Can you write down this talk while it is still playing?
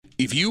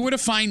If you were to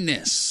find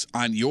this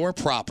on your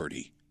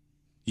property,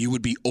 you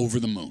would be over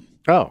the moon.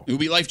 Oh. It would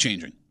be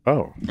life-changing.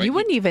 Oh. Right? You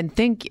wouldn't even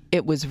think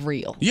it was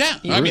real. Yeah.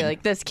 You'd be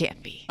like, this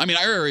can't be. I mean,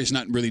 our area is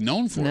not really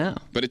known for No. it.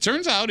 But it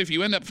turns out if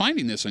you end up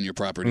finding this on your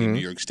property in New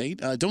York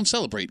State, don't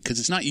celebrate because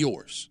it's not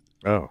yours.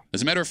 Oh.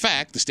 As a matter of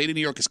fact, the state of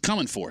New York is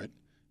coming for it.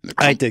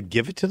 I have to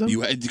give it to them?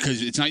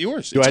 Because it's not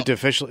yours. Do I have to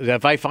officially,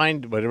 if I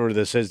find whatever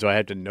this is, do I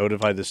have to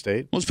notify the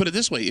state? Well, let's put it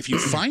this way. If you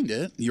find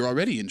it, you're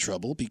already in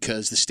trouble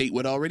because the state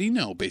would already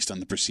know based on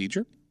the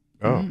procedure.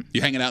 Oh.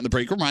 You're hanging out in the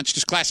break room,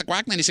 Rochester's Classic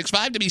Rock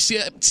 96.5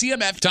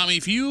 WCMF. Tommy,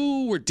 if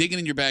you were digging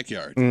in your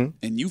backyard and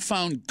you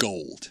found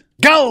gold,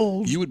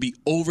 you would be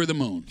over the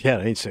moon. Yeah,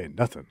 I ain't saying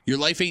nothing. Your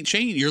life ain't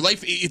changing. Your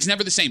life, it's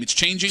never the same. It's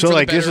changing So, for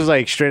like, the better. this is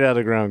like straight out of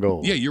the ground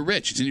gold. Yeah, you're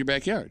rich. It's in your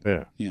backyard.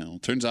 Yeah.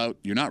 Turns out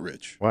you're not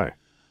rich. Why?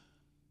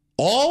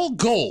 All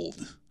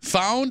gold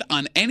found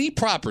on any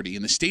property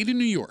in the state of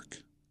New York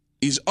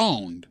is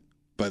owned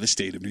by the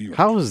state of New York.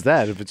 How is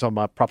that if it's on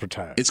my proper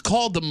time? It's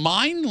called the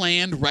Mine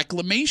Land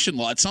Reclamation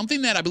Law. It's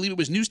something that I believe it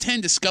was News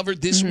 10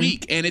 discovered this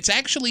week. And it's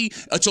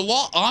a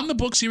law on the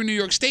books here in New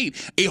York State,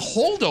 a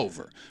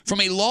holdover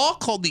from a law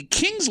called the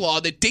King's Law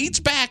that dates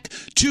back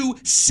to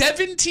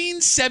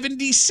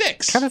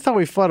 1776. Kind of thought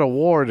we fought a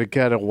war to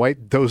kind of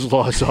wipe those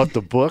laws off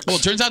the books. Well,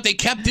 it turns out they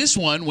kept this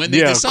one when they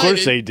Yeah, of decided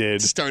course they did.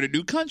 to start a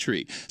new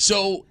country.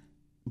 So,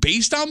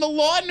 based on the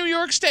law in New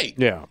York State,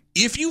 Yeah.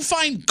 if you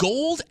find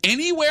gold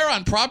anywhere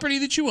on property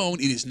that you own,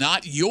 it is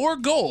not your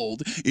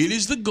gold. It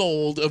is the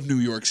gold of New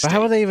York State. But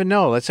how would they even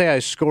know? Let's say I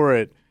score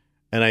it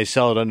and I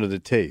sell it under the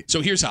T.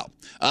 So here's how.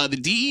 The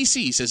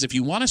DEC says if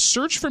you want to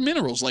search for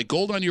minerals like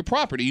gold on your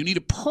property, you need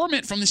a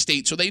permit from the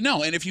state so they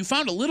know. And if you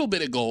found a little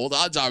bit of gold,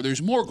 odds are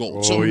there's more gold.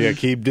 Oh, So yeah,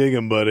 keep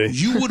digging, buddy.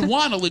 you would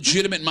want a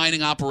legitimate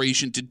mining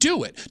operation to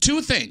do it.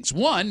 Two things.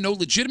 One, no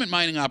legitimate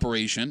mining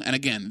operation, and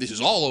again, this is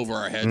all over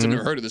our heads, I've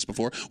never heard of this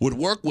before, would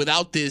work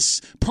without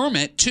this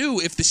permit. Two,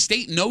 if the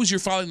state knows you're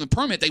filing the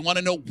permit, they want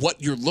to know what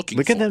you're looking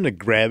Look for. at them to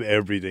grab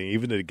everything,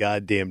 even the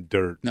goddamn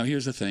dirt. Now,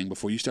 here's the thing.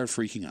 Before you start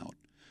freaking out,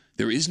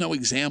 there is no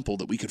example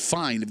that we could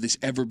find of this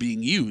ever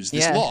being used,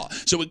 this law.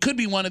 So it could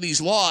be one of these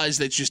laws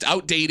that's just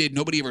outdated,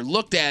 nobody ever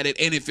looked at it,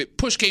 and if it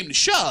push came to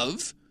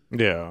shove,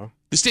 Yeah.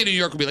 the state of New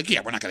York would be like, yeah,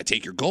 we're not going to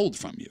take your gold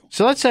from you.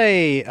 So let's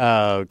say,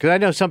 because I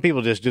know some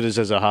people just do this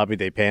as a hobby,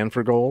 they pan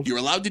for gold. You're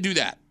allowed to do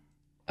that.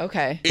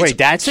 Okay. Wait,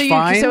 that's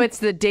fine? So it's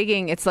the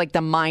digging, it's like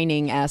the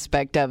mining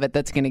aspect of it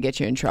that's going to get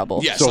you in trouble.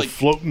 Yes, So like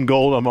floating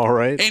gold, I'm all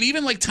right? and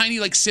even like tiny,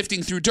 like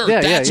sifting through dirt,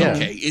 Yeah, that's yeah.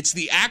 okay. It's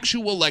the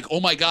actual, like,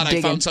 oh my God, I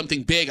Digging. found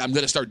something big. I'm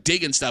going to start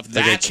digging stuff.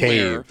 Like a That's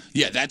cave.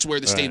 where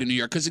the state of New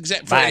York,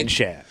 because Mine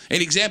shaft.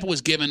 an example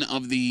was given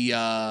of the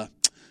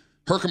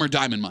Herkimer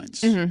diamond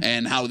mines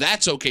and how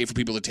that's okay for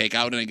people to take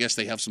out, and I guess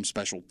they have some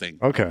special thing.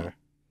 Okay.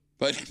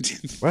 But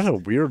What a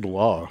weird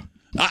law.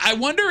 I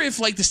wonder if,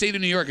 like, the state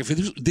of New York, if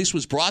this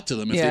was brought to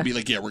them, if they'd be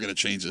like, yeah, we're going to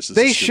change this. This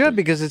They is should, stupid.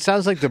 because it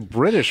sounds like the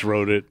British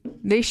wrote it.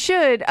 They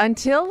should,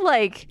 until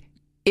like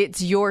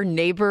it's your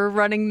neighbor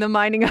running the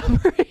mining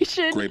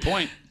operation. Great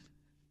point.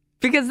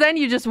 Because then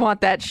you just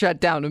want that shut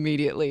down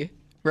immediately,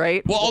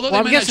 right? Well, although Well,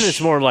 I'm they might guessing not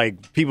it's more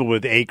like people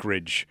with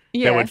acreage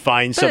Yeah. that would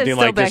find But it something still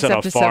like this backs on a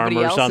up to farm somebody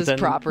or else's something.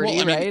 property,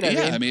 Well, I mean, right?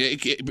 yeah, I mean,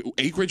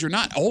 acreage or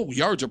not, all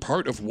yards are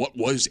part of what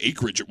was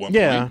acreage at one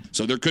Yeah. point.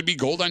 So there could be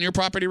gold on your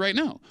property right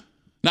now.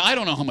 Now, I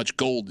don't know how much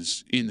gold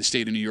is in the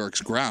state of New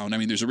York's ground. I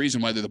mean, there's a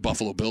reason why they're the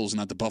Buffalo Bills and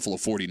not the Buffalo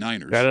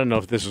 49ers. I don't know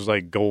if this was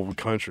like gold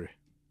country.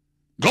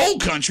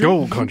 Gold country.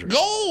 Gold country.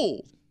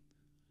 Gold.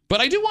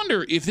 But I do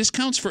wonder if this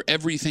counts for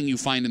everything you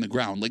find in the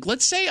ground. Like,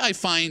 let's say I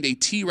find a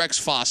T-Rex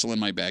fossil in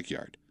my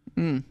backyard.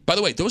 By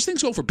the way, those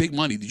things go for big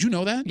money. Did you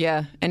know that?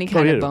 Yeah, any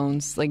kind yeah. of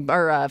bones, like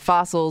or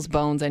fossils,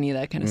 bones, any of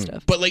that kind of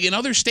stuff. But like in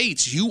other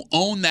states, you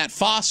own that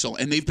fossil,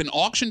 and they've been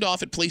auctioned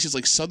off at places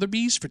like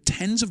Sotheby's for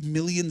tens of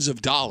millions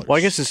of dollars. Well,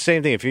 I guess it's the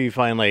same thing. If you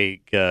find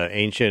like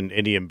ancient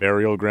Indian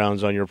burial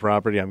grounds on your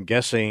property, I'm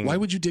guessing. Why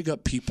would you dig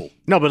up people?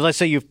 No, but let's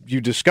say you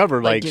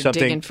discover Like like you're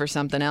something. digging for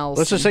something else.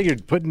 Let's just say you're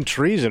putting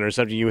trees in or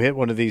something. You hit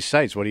one of these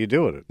sites. What do you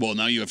do with it? Well,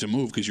 now you have to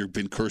move because you've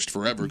been cursed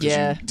forever. 'Cause Yeah.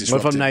 you What if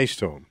disrupted. I'm nice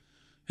to them?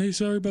 Hey,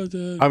 sorry about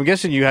that. I'm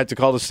guessing you had to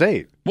call the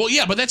state. Well,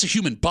 yeah, but that's a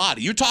human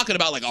body. You're talking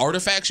about like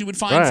artifacts you would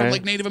find from Right.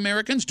 like Native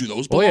Americans. Do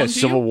those Oh belong yeah, to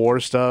Civil you? War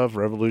stuff,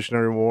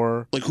 Revolutionary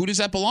War. Like, who does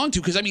that belong to?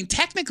 Because I mean,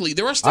 technically,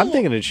 there are still. I'm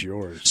thinking it's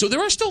yours. So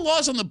there are still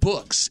laws on the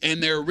books,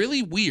 and they're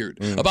really weird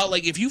about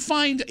like if you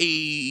find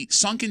a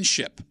sunken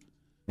ship.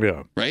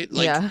 Yeah. Right?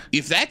 Like, Yeah.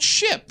 if that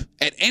ship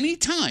at any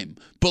time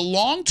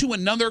belonged to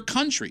another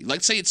country,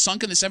 let's say it's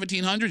sunk in the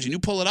 1700s and you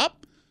pull it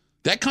up,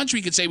 that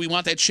country could say, we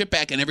want that ship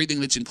back and everything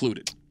that's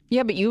included.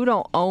 yeah, but you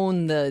don't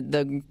own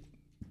the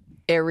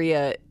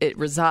area it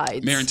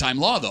resides. Maritime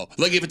law, though.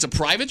 Like, if it's a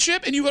private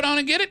ship and you go down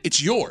and get it,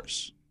 it's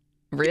yours.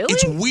 Really?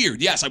 It's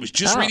weird. Yes, I was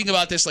just Oh. reading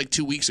about this like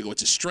 2 weeks ago.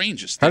 It's the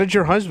strangest How thing. did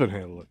your husband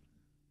handle it?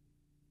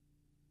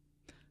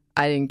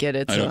 I didn't get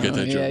it. I don't so, get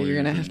that joke. Yeah, What you're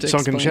do gonna you have to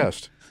Sunken explain.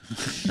 chest.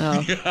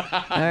 Oh,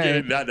 all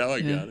right. Now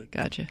I got it.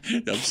 Gotcha.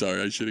 I'm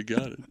sorry. I should have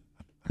got it.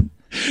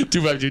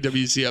 252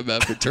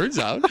 WCMF. It turns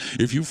out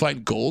if you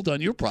find gold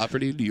on your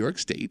property in New York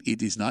State,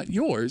 it is not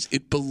yours.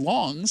 It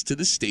belongs to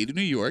the state of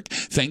New York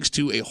thanks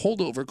to a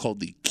holdover called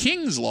the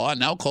King's Law,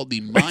 now called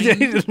the Mine.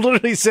 It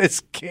literally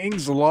says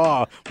King's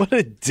Law. What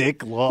a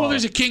dick law. Well,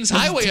 there's a King's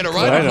Highway at a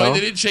right-of-way. They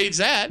didn't change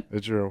that.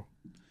 That's true.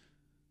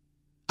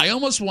 I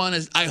almost want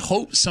to, I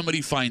hope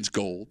somebody finds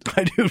gold.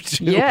 I do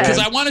too. Yeah. Because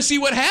I want to see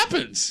what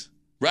happens,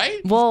 right?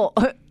 Well,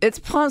 it's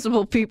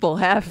possible people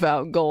have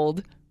found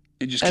gold.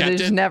 And just And kept they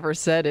just it? never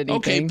said anything.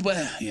 Okay, but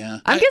yeah.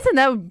 I'm guessing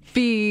that would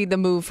be the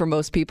move for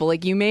most people.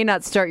 Like, you may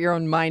not start your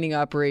own mining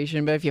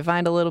operation, but if you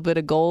find a little bit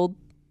of gold,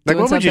 Like,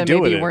 doing what would you something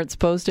do with maybe it? you weren't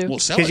supposed to. We'll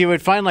sell Because it. you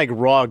would find like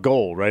raw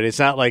gold, right? It's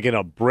not like in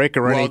a brick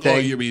or Well, anything. oh,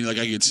 you mean like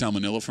I get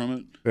salmonella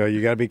from it?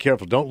 You got to be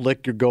careful. Don't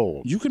lick your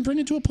gold. You can bring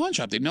it to a pawn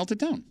shop. They melt it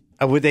down.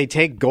 Would they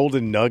take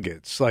golden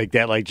nuggets like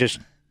that, like just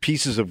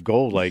pieces of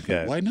gold like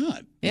that? Why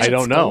not? Yeah, I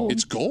don't it's know. gold,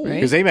 It's gold. right?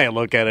 Because they might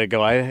look at it and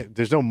go,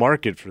 there's no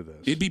market for this.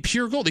 It'd be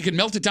pure gold. They could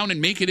melt it down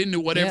and make it into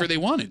whatever Yeah. they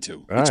wanted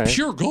to. All It's right.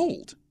 pure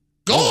gold.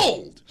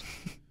 Gold!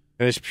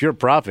 And it's pure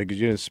profit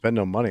because you didn't spend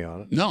no money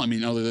on it. No, I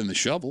mean, other than the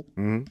shovel.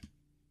 Mhm.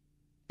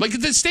 Like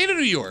the state of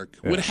New York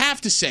would have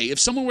to say, if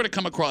someone were to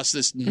come across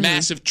this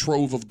massive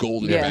trove of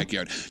gold in their Yeah.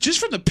 backyard, just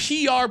from the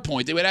PR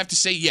point, they would have to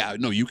say, yeah,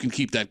 no, you can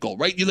keep that gold,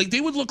 right? Like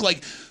they would look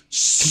like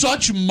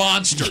such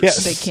monsters.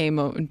 Yes. They came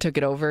and took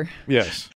it over. Yes.